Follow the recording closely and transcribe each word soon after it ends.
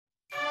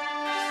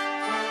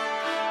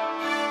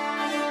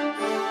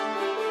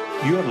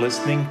You are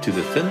listening to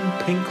the Thin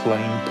Pink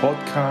Line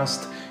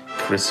podcast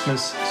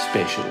Christmas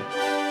special.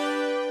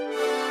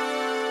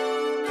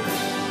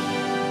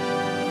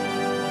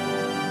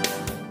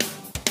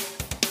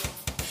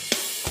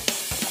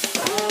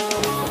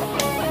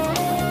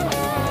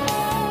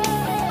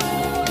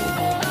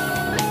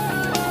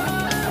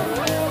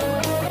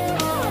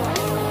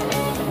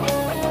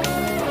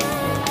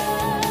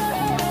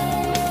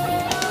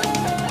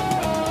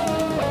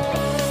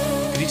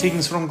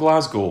 Greetings from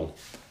Glasgow.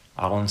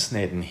 Alan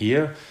Snedden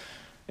here.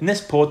 In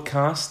this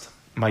podcast,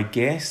 my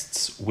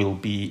guests will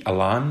be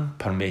Alain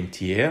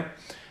Parmentier,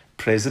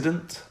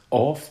 President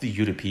of the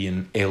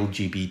European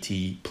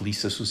LGBT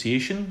Police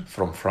Association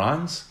from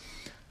France,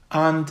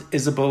 and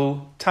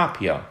Isabel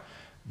Tapia,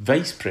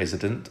 Vice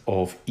President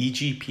of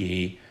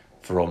EGPA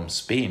from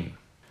Spain.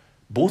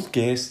 Both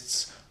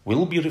guests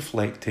will be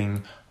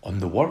reflecting on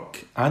the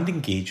work and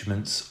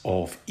engagements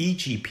of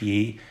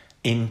EGPA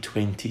in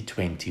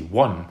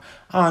 2021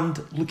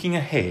 and looking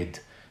ahead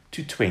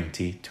to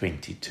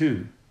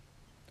 2022.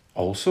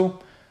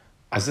 Also,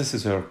 as this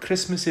is our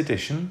Christmas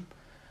edition,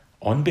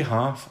 on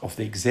behalf of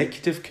the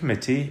Executive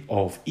Committee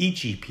of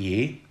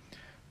EGPA,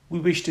 we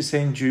wish to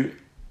send you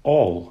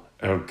all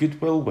our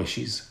goodwill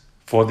wishes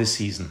for the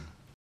season.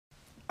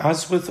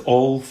 As with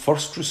all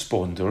first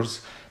responders,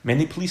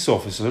 many police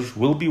officers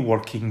will be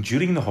working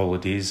during the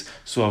holidays,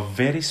 so a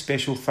very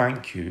special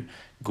thank you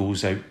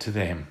goes out to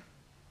them.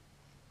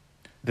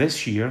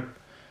 This year,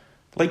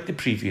 like the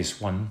previous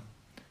one,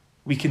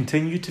 we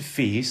continue to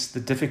face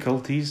the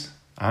difficulties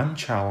and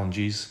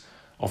challenges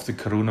of the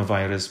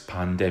coronavirus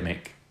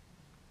pandemic.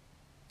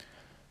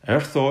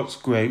 Our thoughts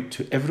go out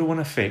to everyone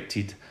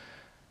affected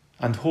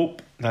and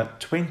hope that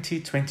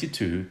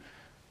 2022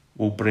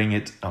 will bring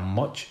it a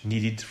much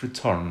needed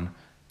return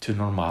to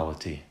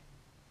normality.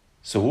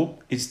 So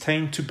it's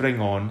time to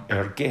bring on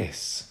our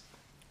guests.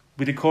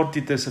 We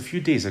recorded this a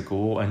few days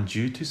ago, and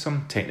due to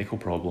some technical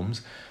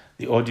problems,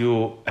 the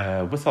audio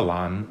with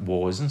Alain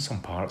was in some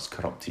parts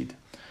corrupted.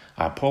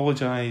 I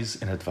apologise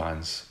in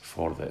advance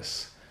for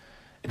this.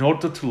 In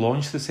order to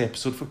launch this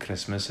episode for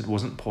Christmas, it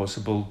wasn't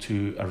possible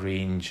to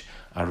arrange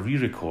a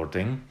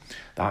re-recording.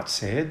 That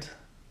said,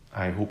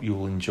 I hope you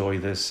will enjoy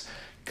this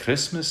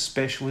Christmas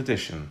special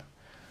edition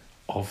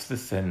of the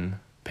Thin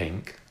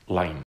Pink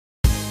Line.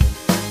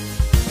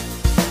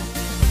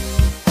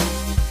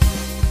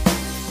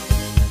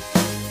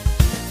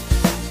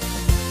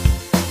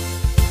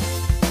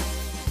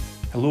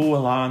 Hello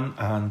Alain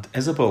and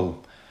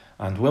Isabel,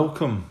 and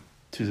welcome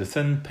to the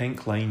Thin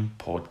Pink Line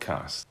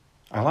podcast.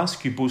 I'll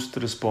ask you both to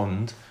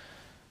respond.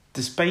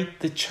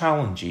 Despite the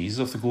challenges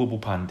of the global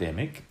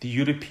pandemic, the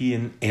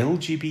European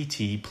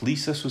LGBT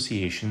Police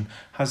Association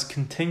has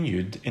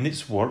continued in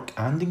its work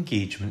and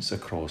engagements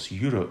across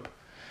Europe.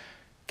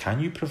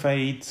 Can you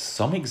provide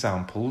some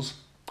examples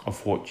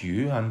of what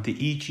you and the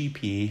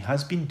EGPA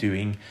has been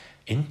doing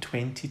in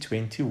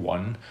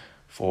 2021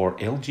 for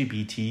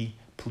LGBT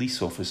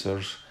police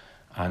officers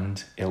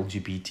and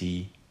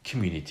LGBT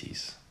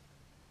communities?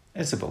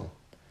 Isabel,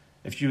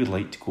 if you would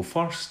like to go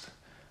first,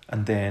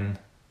 and then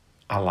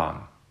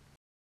Alain.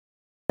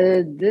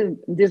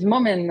 This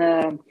moment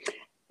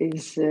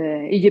is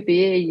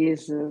EGPA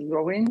is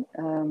growing.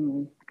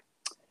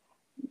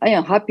 I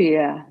am happy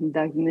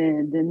that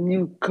the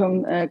new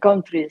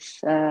countries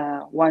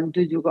want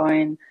to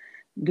join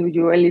the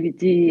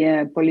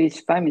LGBT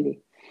police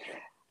family.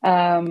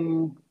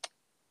 From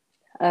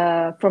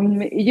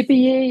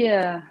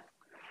EGPA,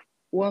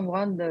 one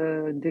want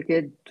to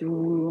get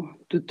to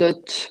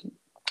touch,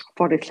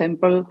 for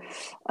example,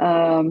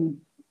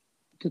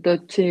 to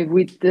touch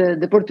with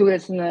the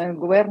Portuguese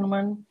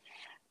government,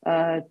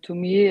 to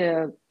meet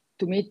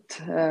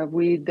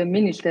with the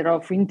Minister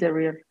of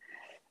Interior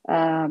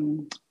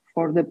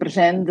for the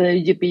present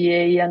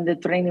EGPA and the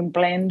training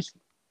plans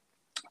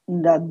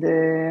that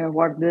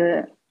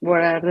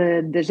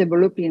were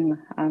developing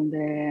and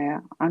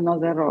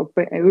another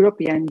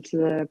European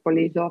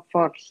police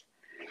force.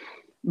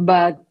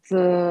 But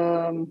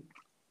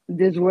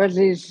this was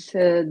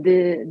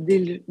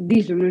the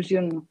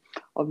dissolution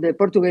of the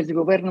Portuguese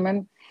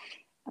government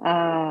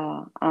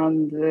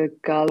and the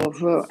call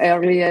of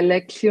early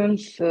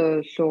elections.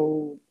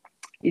 So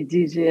it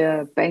is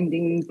a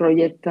pending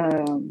project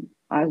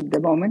at the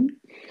moment,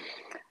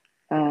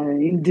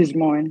 in this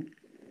moment.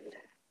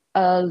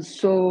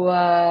 Last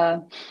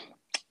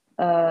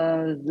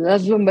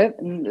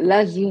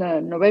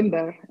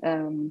November,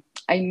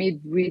 I met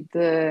with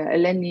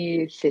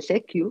Eleni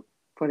Sesekiu,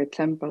 for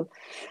example,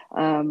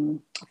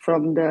 from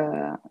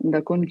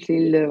the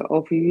Council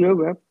of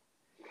Europe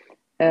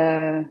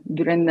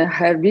during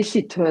her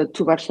visit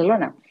to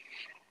Barcelona.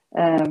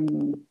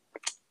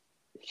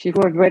 She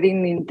was very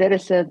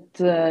interested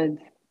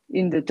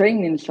in the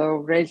training, so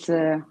raise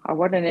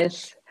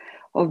awareness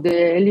of the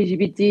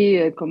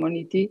LGBT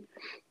community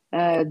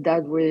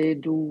that we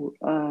do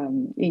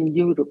in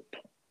Europe.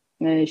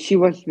 She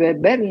was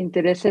very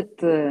interested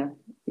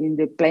in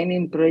the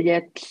planning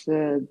projects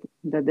that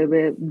they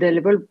were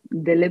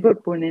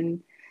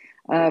developing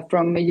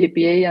from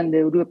EGPA and the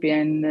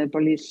European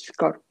Police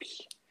Corps.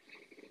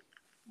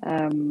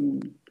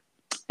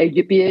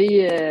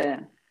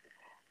 AGPA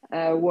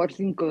works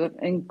in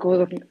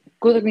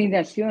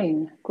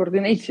coordination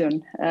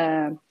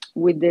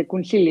with the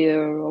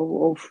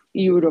Council of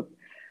Europe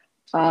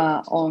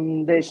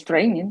on this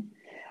training,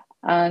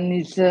 and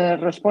its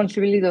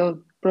responsibility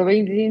of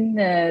providing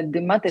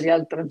the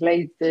material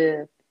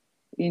translated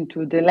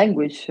into the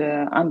language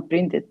and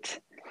printed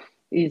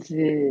is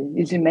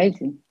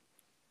amazing.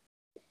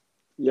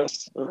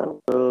 Yes,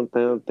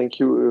 thank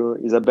you,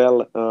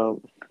 Isabel.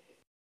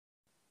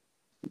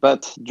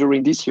 But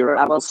during this year,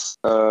 I was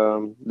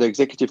the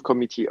executive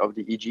committee of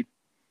the EG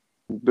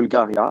in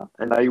Bulgaria,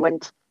 and I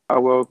went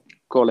our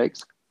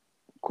colleagues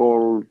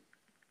called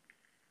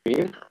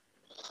me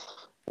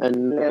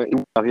and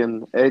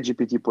Bulgarian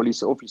LGBT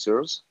police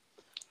officers.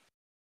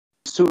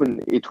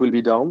 Soon it will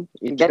be done.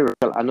 In general,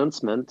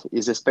 announcement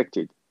is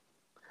expected.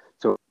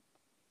 So,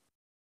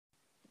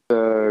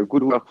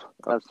 good work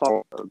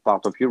for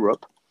part of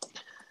Europe,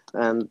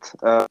 and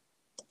I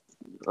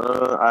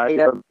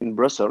am in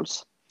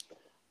Brussels.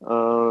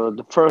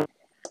 The first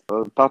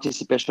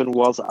participation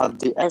was at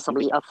the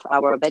assembly of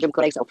our Belgian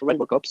colleagues of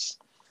Rainbow Cops,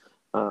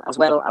 as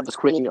well as the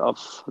screening of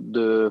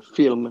the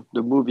film,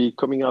 the movie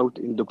coming out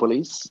in the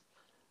police.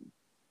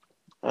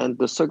 And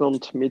the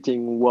second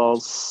meeting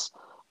was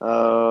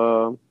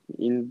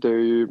in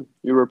the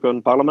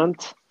European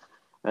Parliament,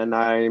 and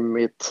I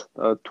met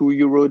 2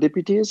 Euro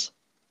deputies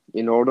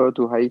in order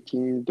to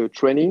heighten the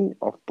training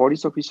of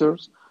police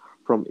officers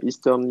from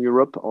Eastern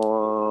Europe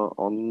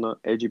on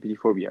LGBT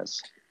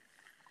phobias.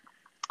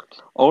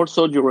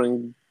 Also,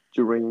 during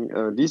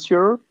this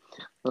year,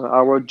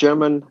 our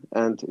German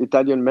and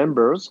Italian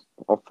members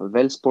of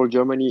Velspol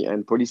Germany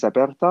and Police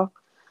Aperta,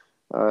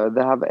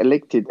 they have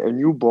elected a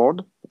new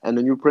board and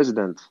a new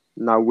president.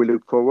 Now we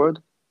look forward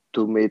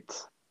to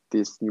meet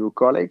these new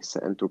colleagues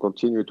and to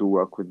continue to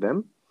work with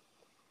them.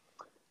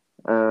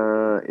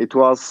 It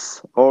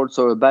was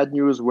also a bad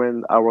news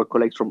when our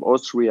colleagues from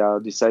Austria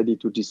decided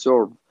to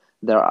dissolve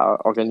their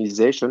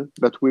organization,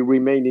 but we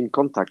remain in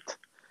contact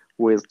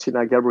with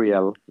Tina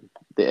Gabriel,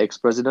 the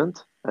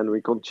ex-president, and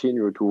we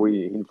continue to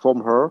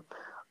inform her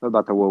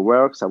about our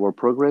works, our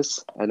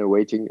progress, and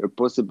awaiting a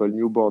possible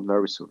new board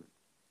very soon.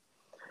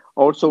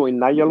 Also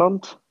in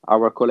Ireland,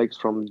 our colleagues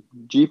from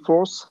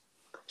G-Force,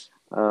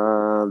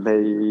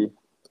 they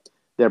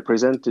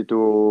presented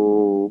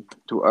to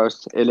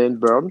us Elaine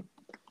Byrne,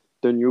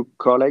 the new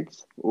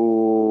colleagues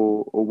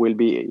who will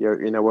be here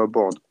in our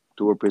board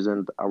to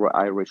represent our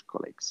Irish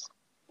colleagues.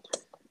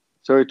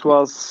 So it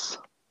was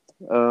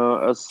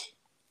a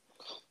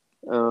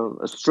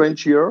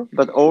strange year,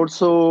 but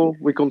also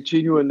we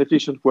continue an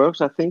efficient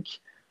work. I think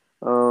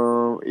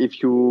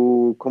if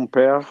you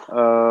compare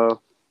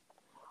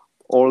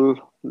all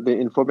the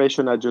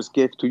information I just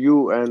gave to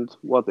you and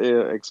what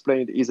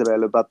explained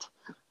Isabel about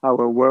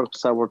our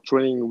works, our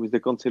training with the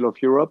Council of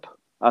Europe,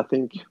 I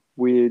think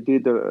we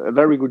did a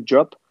very good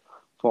job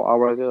for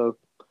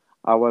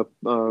our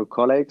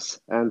colleagues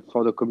and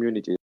for the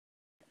community.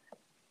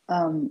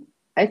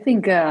 I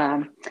think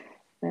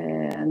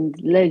and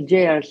last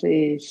year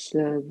is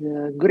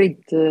the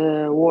great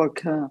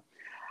work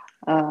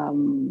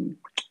on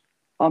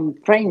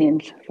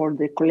training for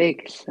the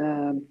colleagues.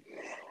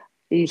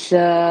 Is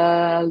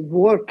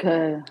work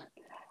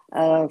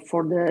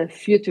for the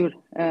future.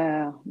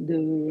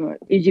 The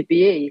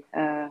EGPA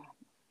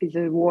is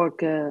a work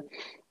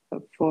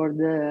for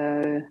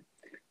the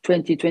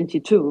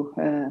 2022.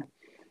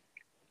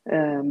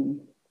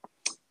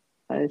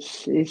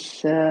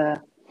 It's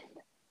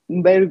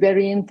very,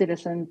 very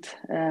interesting.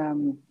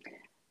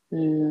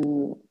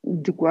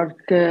 The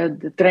work,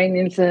 the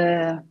trainings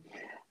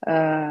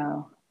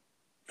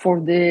for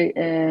the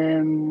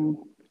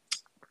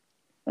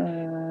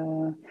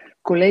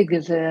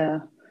colleagues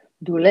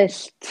do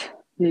left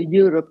the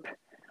Europe.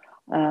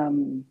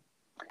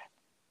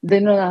 They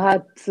not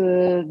had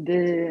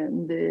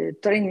the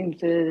training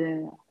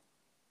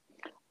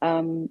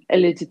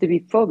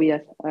LGTB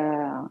phobia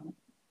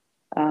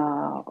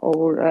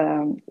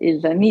or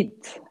is a need.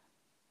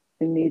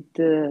 They need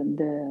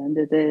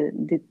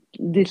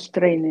these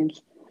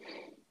trainings.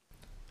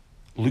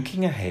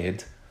 Looking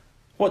ahead,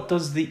 what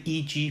does the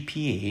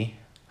EGPA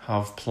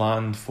have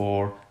planned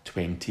for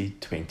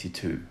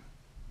 2022?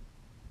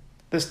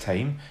 This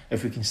time,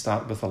 if we can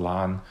start with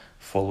Alain,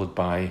 followed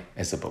by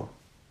Isabel.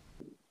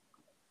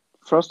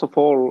 First of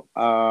all,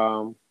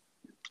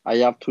 I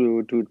have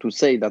to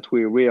say that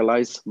we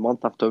realize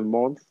month after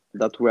month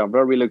that we are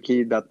very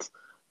lucky that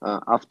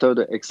after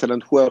the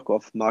excellent work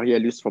of Maria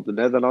Luce from the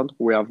Netherlands,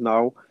 we have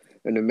now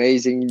an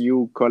amazing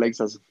new colleague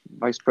as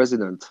vice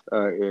president,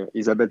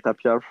 Isabel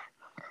Tapia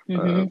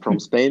from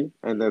Spain,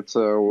 and that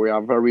we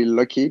are very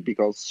lucky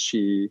because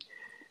she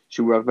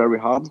worked very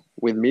hard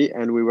with me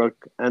and we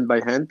work hand by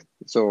hand.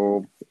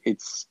 So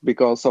it's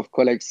because of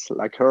colleagues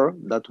like her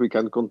that we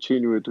can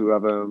continue to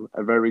have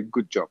a very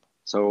good job.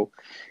 So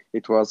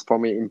it was for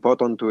me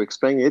important to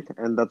explain it,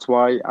 and that's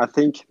why I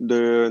think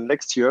the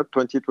next year,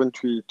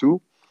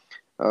 2022,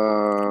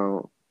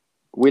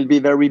 will be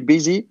very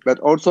busy, but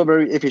also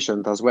very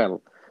efficient as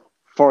well.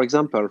 For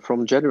example,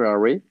 from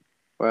January,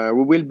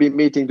 we will be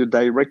meeting the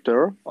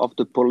director of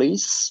the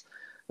police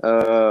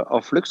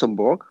of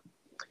Luxembourg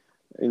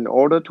in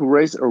order to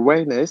raise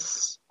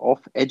awareness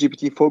of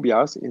LGBT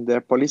phobias in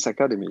their police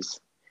academies.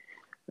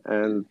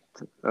 And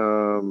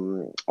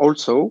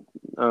also,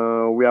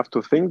 we have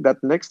to think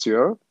that next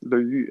year,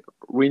 the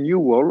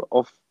renewal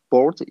of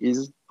board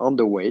is on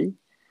the way,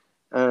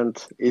 and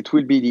it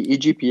will be the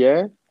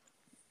EGPA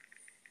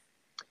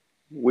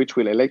which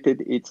will elect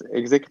its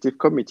executive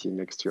committee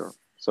next year.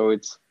 So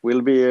it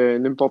will be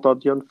an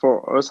important year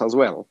for us as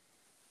well.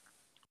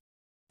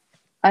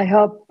 I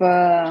hope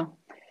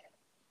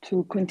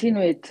to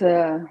continue it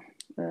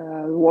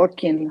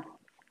working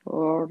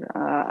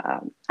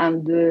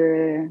and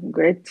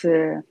great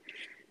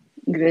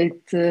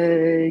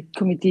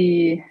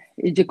committee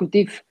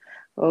executive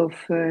of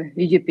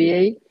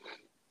EGPA.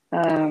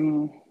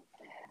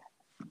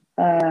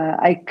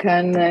 I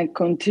can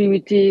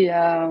contribute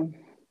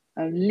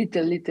a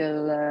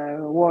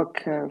little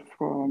work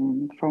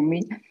from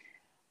me,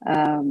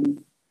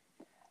 and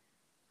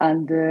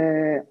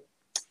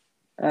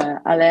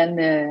Alain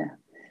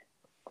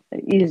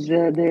is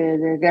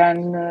the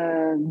grand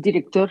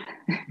director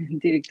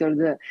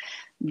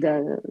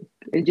the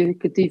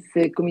executive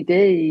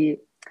committee,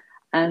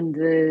 and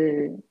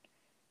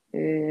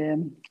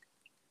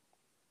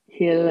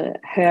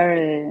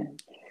her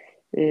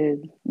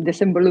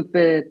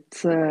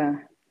developed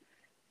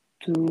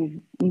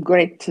to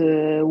great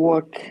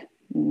work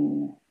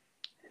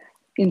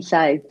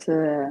inside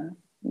the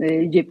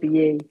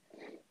EGPA.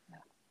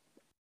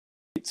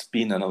 It's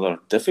been another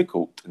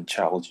difficult and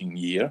challenging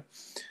year,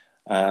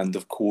 and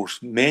of course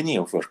many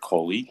of our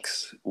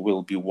colleagues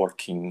will be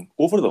working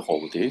over the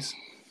holidays,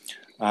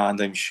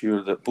 and I'm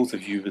sure that both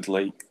of you would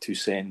like to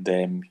send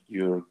them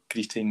your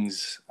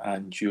greetings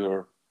and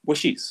your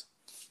wishes.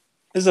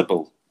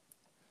 Isabel?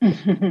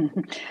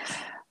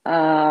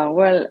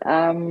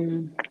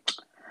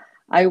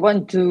 I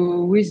want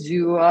to wish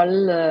you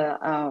all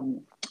a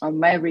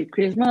Merry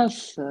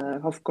Christmas,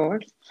 of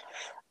course,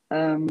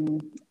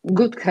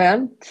 good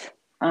health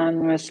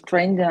and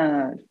strength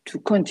to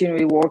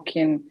continue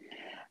working,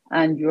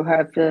 and you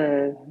have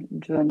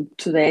done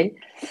today.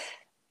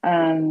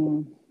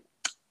 And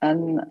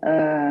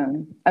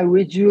I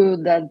wish you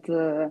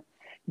that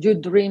your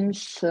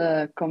dreams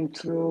come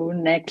true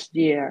next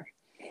year.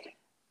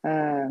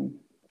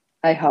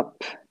 I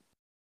hope.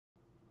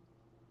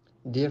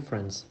 Dear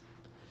friends,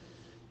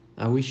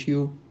 I wish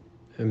you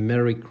a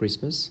Merry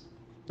Christmas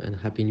and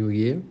Happy New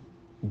Year.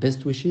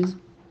 Best wishes,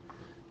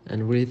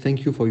 and really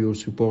thank you for your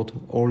support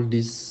all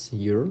this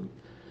year.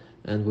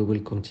 And we will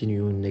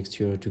continue next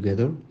year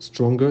together,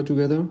 stronger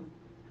together.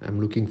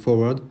 I'm looking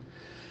forward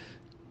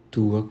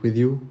to work with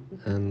you,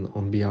 and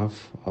on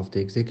behalf of the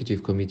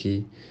Executive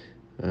Committee,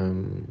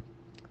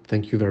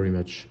 thank you very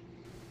much.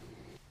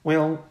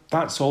 Well,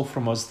 that's all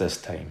from us this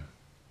time.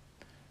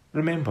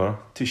 Remember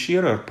to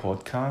share our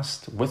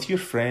podcast with your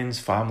friends,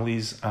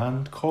 families,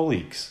 and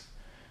colleagues.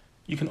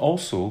 You can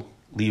also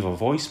leave a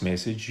voice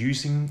message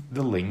using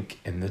the link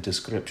in the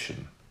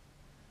description.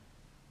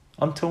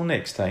 Until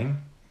next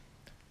time,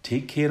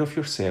 take care of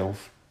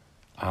yourself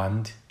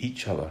and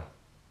each other.